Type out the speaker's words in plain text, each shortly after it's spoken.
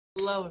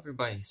Hello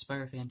everybody,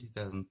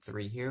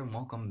 SpiderFan2003 here, and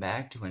welcome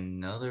back to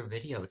another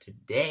video.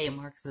 Today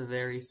marks a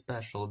very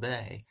special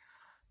day.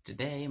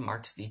 Today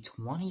marks the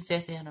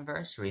 25th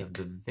anniversary of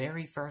the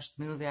very first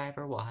movie I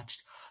ever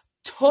watched,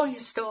 Toy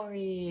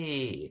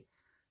Story!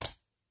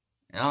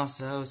 And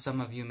also, some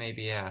of you may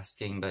be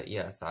asking, but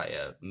yes, I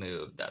have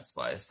moved, that's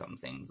why some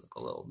things look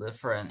a little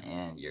different,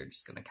 and you're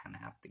just gonna kinda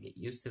have to get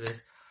used to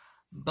this.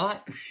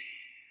 But,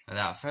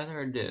 without further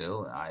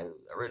ado,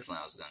 originally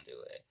I was gonna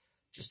do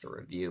just a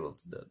review of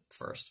the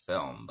first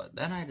film, but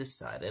then I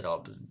decided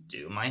I'll just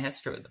do my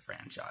history of the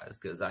franchise,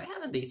 because I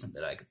have a decent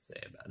bit I could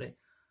say about it.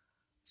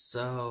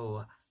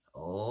 So,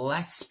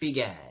 let's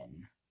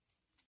begin.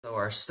 So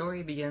our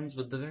story begins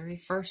with the very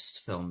first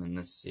film in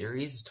this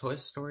series, Toy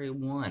Story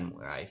 1,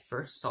 where I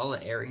first saw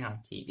it airing on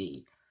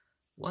TV.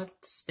 What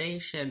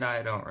station,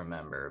 I don't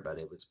remember, but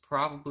it was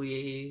probably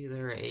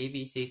either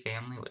ABC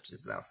Family, which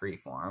is now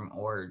Freeform,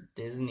 or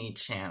Disney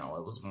Channel.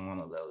 It was one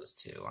of those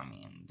two. I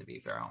mean, to be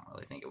fair, I don't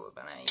really think it would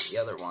have been any of the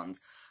other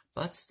ones.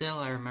 But still,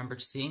 I remember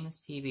seeing this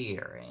TV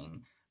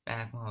airing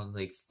back when I was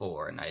like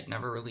 4, and I'd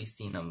never really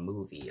seen a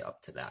movie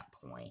up to that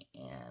point.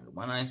 And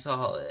when I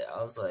saw it,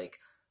 I was like,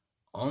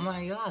 oh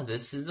my god,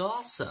 this is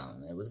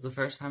awesome. It was the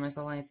first time I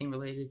saw anything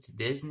related to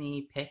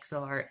Disney,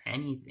 Pixar,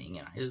 anything,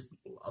 and I just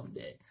loved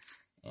it.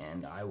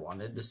 And I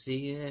wanted to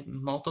see it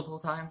multiple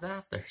times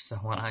after. So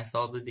when I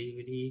saw the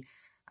DVD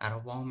at a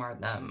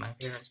Walmart that my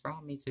parents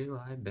brought me to,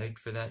 I begged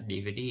for that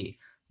DVD.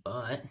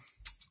 But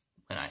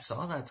when I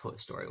saw that Toy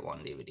Story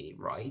 1 DVD,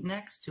 right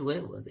next to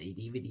it was a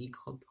DVD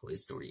called Toy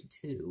Story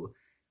 2.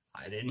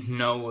 I didn't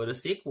know what a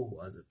sequel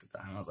was at the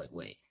time. I was like,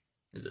 wait,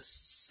 there's a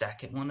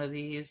second one of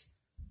these?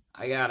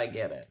 I gotta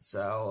get it.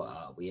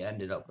 So we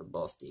ended up with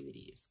both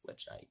DVDs,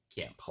 which I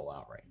can't pull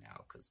out right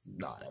now because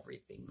not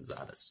everything's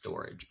out of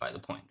storage by the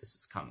point this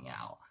is coming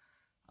out.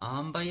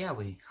 But yeah,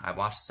 I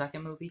watched the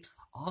second movie,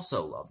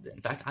 also loved it.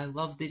 In fact, I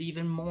loved it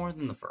even more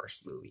than the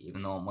first movie,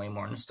 even though I'm way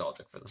more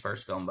nostalgic for the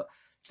first film, but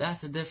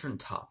that's a different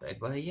topic.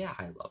 But yeah,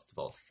 I loved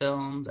both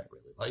films, I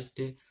really liked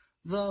it.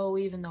 Though,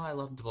 even though I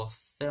loved both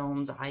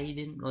films, I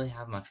didn't really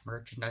have much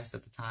merchandise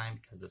at the time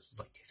because this was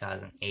like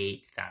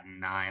 2008,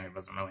 2009. There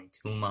wasn't really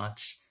too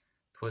much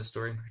Toy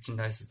Story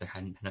merchandise as there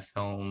hadn't been a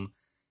film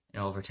in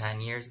over 10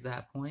 years at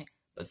that point.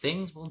 But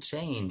things will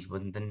change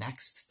when the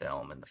next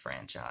film in the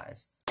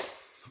franchise,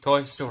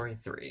 Toy Story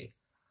 3.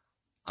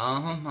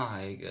 Oh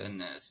my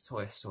goodness,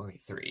 Toy Story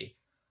 3.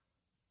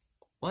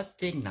 What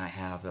didn't I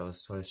have that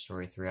was Toy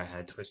Story 3? I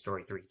had Toy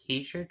Story 3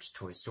 t-shirts,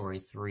 Toy Story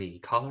 3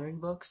 coloring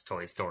books,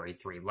 Toy Story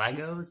 3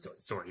 Legos, Toy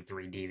Story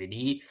 3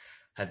 DVD,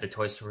 had the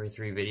Toy Story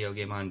 3 video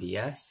game on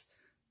DS.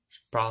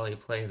 Should probably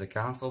play the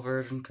console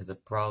version because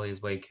it probably is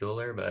way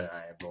cooler, but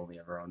I have only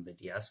ever owned the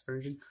DS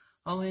version.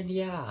 Oh, and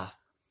yeah,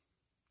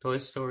 Toy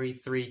Story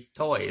 3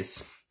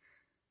 toys.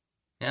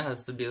 Yeah,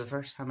 this would be the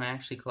first time I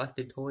actually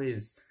collected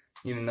toys,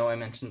 even though I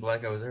mentioned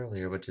Legos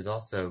earlier, which is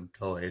also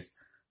toys.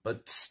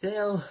 But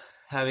still,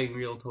 having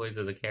real toys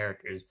of the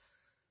characters.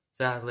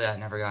 Sadly, I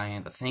never got any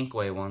of the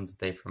Thinkway ones that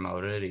they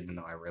promoted, even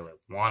though I really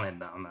wanted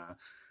them.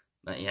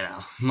 But,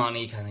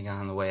 money kind of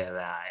got in the way of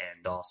that,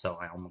 and also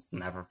I almost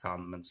never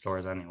found them in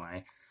stores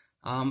anyway.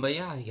 But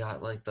yeah, I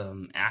got, like,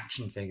 the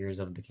action figures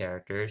of the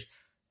characters,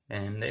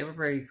 and they were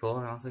pretty cool,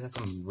 and I also got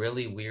some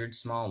really weird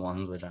small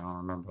ones, which I don't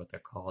remember what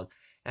they're called.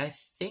 And I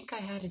think I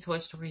had a Toy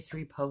Story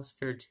 3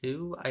 poster,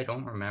 too. I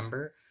don't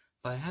remember,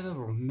 but I have a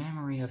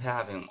memory of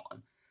having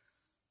one.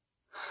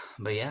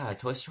 But yeah,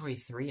 Toy Story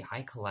 3,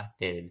 I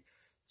collected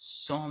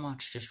so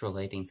much just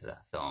relating to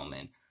that film,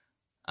 and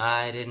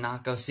I did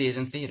not go see it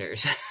in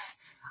theaters.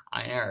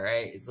 I know,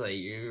 right? It's like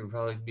you're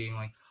probably being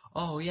like,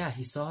 oh yeah,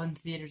 he saw it in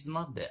theaters and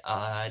loved it.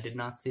 I did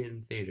not see it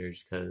in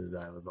theaters because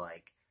I was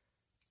like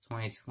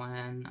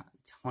 2020,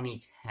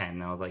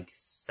 2010. I was like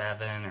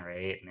 7 or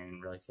 8 and I didn't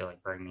really feel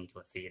like bringing me to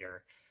a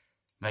theater.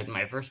 Like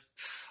my first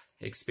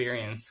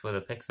experience with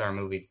a Pixar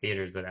movie in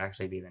theaters would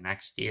actually be the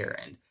next year,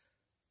 and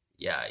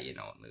yeah, you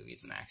know what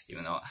movie's next,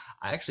 even though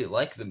I actually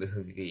like the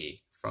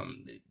movie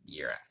from the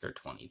year after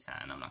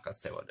 2010. I'm not gonna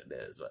say what it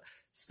is, but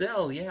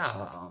still,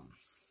 yeah.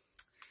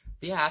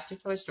 Yeah, after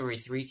Toy Story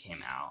 3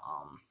 came out,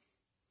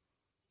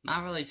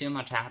 not really too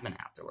much happened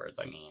afterwards.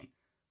 I mean,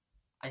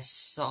 I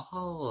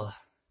saw,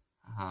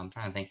 I'm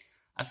trying to think,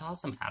 I saw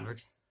some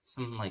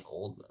like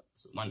old,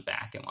 went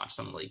back and watched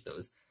some like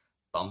those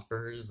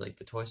bumpers, like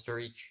the Toy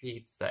Story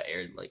treats that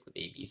aired like with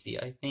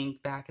ABC, I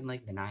think, back in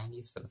like the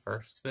 90s for the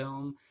first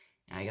film.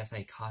 And I guess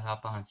I caught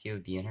up on a few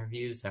of the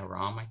interviews that were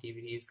on my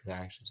DVDs because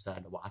I actually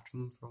decided to watch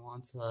them for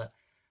once. But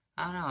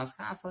I don't know, I was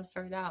kind of Toy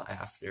Story out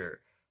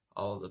after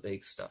all the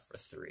big stuff for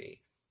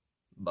 3.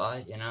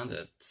 But,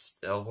 there's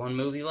still one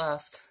movie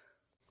left.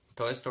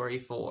 Toy Story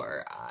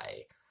 4.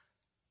 I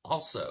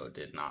also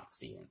did not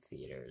see in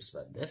theaters,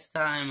 but this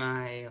time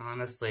I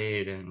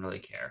honestly didn't really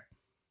care.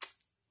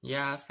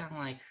 Yeah, I was kind of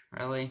like,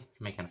 really?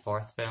 Making a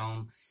fourth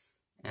film?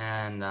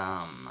 And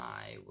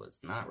I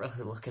was not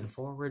really looking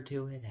forward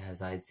to it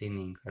as I'd seen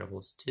The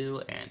Incredibles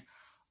 2, and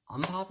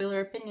unpopular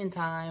opinion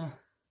time,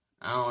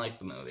 I don't like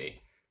the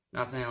movie.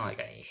 Not saying like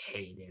I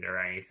hate it or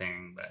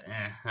anything, but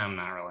I'm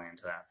not really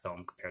into that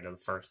film compared to the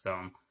first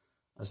film.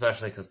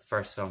 Especially because the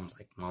first film is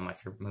like one of my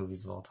favorite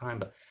movies of all time.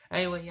 But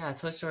anyway, yeah,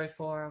 Toy Story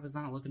 4, I was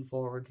not looking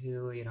forward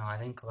to. I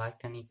didn't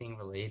collect anything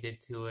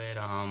related to it.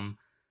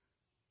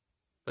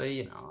 But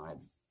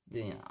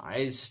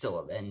I still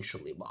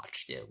eventually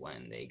watched it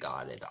when they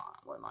got it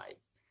on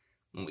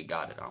when we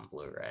got it on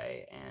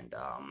Blu-ray, and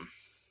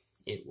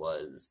it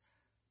was.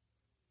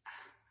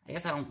 I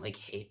guess I don't like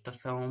hate the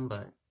film,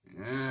 but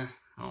I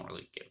don't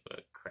really give a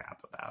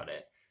crap about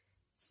it.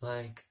 It's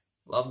like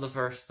love the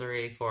first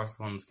three, fourth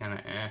one's kind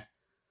of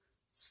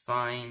It's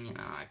fine,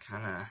 I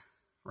kind of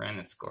ran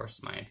its course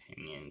in my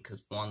opinion,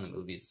 because one, the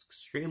movie is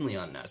extremely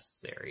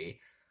unnecessary.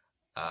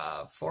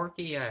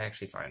 Forky, I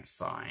actually find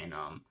fine.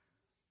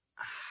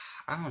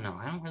 I don't know.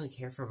 I don't really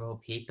care for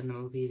Bo Peep in the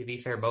movie. To be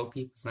fair, Bo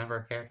Peep was never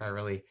a character I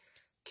really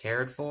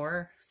cared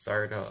for.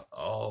 Sorry to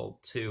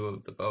all two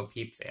of the Bo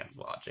Peep fans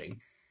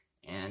watching.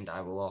 And I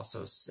will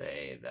also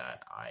say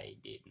that I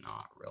did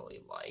not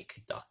really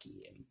like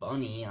Ducky and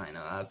Bunny. I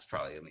know that's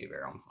probably going to be a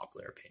very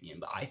unpopular opinion,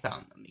 but I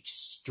found them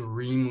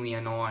extremely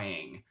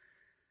annoying.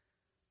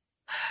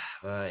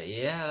 But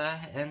yeah,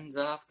 that ends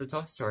off the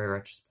Toy Story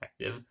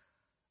retrospective.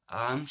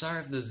 I'm sorry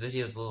if this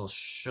video is a little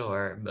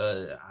short,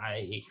 but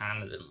I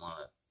kind of didn't want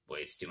to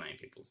waste too many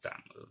people's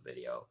time with a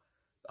video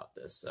about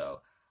this.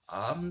 So,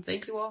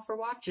 thank you all for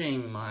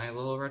watching my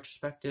little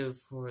retrospective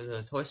for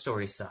the Toy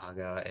Story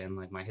saga and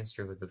like my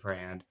history with the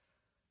brand.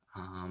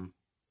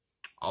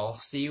 I'll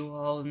see you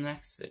all in the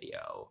next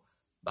video.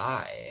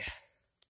 Bye.